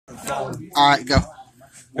right, go.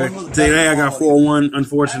 Okay. Today I got 4-1,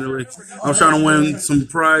 unfortunately. I was trying to win some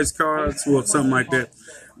prize cards or something like that.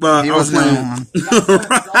 But I was playing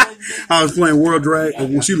I was playing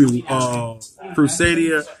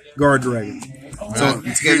Crusadia Guardragons. So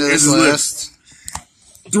let's get into this list.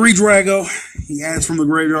 3 Drago. He adds from the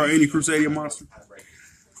graveyard any Crusadia monster.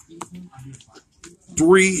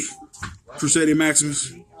 3 Crusadia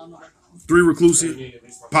Maximus. 3 Reclusia.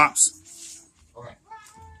 Pops.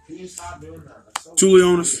 2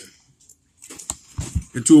 Leonis.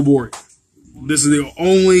 And 2 Abori. This is the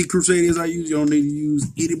only Crusadians I use. You don't need to use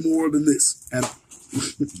any more than this at all.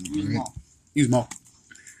 Use them all.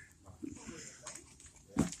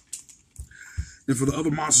 And for the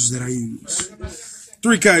other monsters that I use,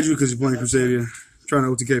 3 Kaiju because you're playing Crusadia. Trying to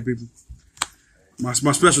OTK people. My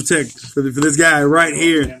special tech for this guy right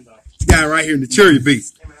here. This guy right here in the Cherry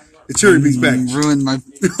Beast. The Cherry Beast package. Ruined my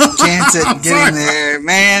chance at getting there,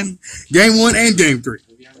 man. Game 1 and Game 3.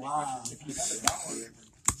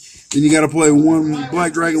 Then you got to play 1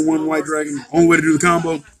 Black Dragon, 1 White Dragon. Only way to do the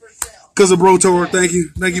combo. Because of Brotor, thank you,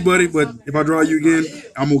 buddy. But if I draw you again,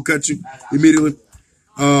 I'm going to cut you immediately.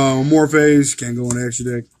 Morphage, can't go on the extra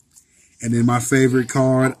deck. And then my favorite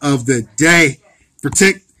card of the day,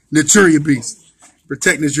 Protect Naturia Beast.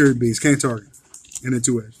 Protect Naturia Beast, can't target. And then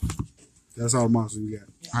 2 edge. That's all the monsters we got.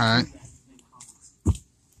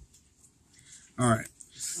 All right.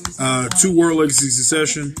 2 World Legacy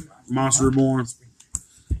Succession, Monster Reborn.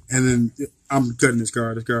 And then I'm cutting this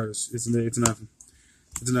card. This card is it's nothing.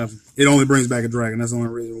 It's nothing. It only brings back a dragon. That's the only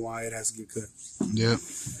reason why it has to get cut. Yep.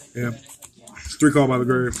 3 called by the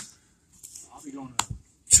grave.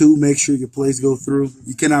 2, make sure your plays go through.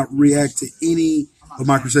 You cannot react to any of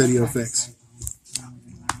my Crusadia effects.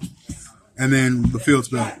 And then the field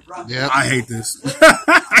spell. Yeah. I hate this.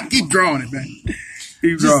 I keep drawing it, man.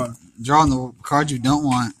 Keep drawing. Drawing the card you don't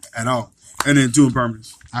want. At all. And then 2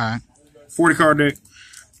 impermanents. All right. 40 card deck.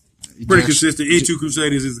 Pretty consistent. Any 2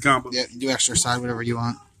 Crusadians is the combo. Yeah, do extra side, whatever you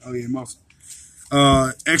want. Oh, yeah, most.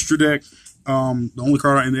 Extra deck. The only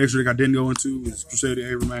card in the extra deck I didn't go into is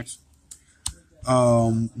Crusadia Abramax.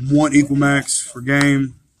 1 Equal Max for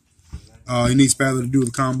game. He needs Spattler to do the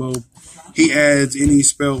combo. He adds any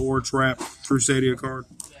spell or trap Crusadia card.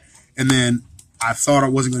 And then I thought I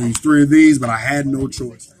wasn't going to use 3 of these, but I had no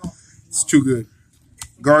choice. It's too good.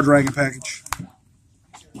 Guardragon package.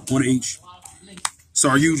 1 each.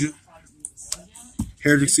 Saryuja.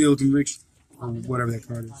 Heretic Seal of Conviction. Or whatever that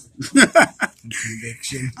card is.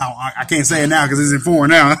 Conviction. I can't say it now because it's in 4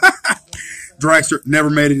 now. Dragster never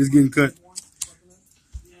made it. It's getting cut.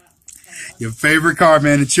 Your favorite card,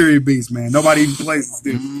 man, the Cherry Beast, man. Nobody even plays this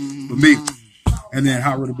dude but me. And then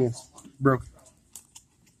Hot Rod Abyss. Broken.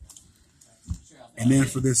 And then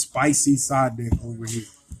for this spicy side deck over here.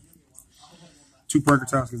 2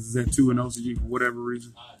 Percutiles because it's at 2 in OCG for whatever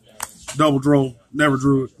reason. Double draw. Never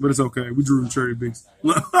drew it, but it's okay. We drew the Cherry Beast.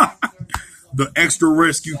 The extra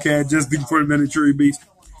rescue cat just before the Cherry Beast.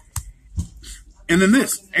 And then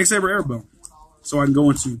this, X-Saber Airbone. So I can go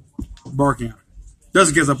into Barkion.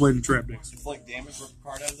 Just in case I played in trap decks. Inflict damage with a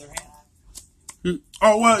card out of their hand?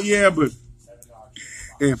 Oh, well, yeah, but...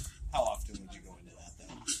 Yeah. How often would you go into that,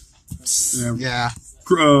 though? Yeah.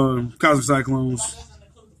 Cosmic Cyclones.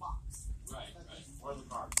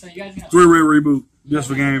 3 Red Reboot. Just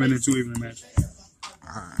for game and then 2 evening match.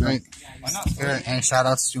 Alright. Any shout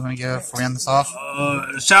outs you want to give before we end this off?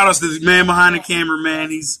 Shout outs to the man behind the camera, man.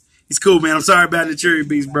 He's cool, man. I'm sorry about the Cherry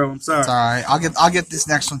Beast, bro. I'm sorry. It's alright. I'll get this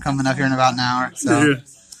next one coming up here in about an hour. So.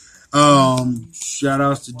 Yeah. Shout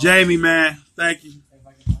outs to Jamie, man. Thank you.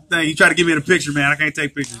 You try to give me the picture, man. I can't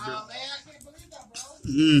take pictures, bro.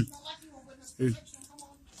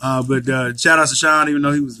 But shout outs to Sean, even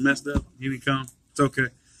though he was messed up. He didn't come. It's okay.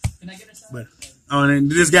 But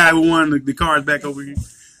and this guy who won the cards back over here.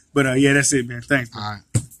 But yeah, that's it, man. Thanks. All right.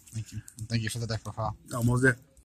 Thank you. Thank you for the deck profile. Almost there.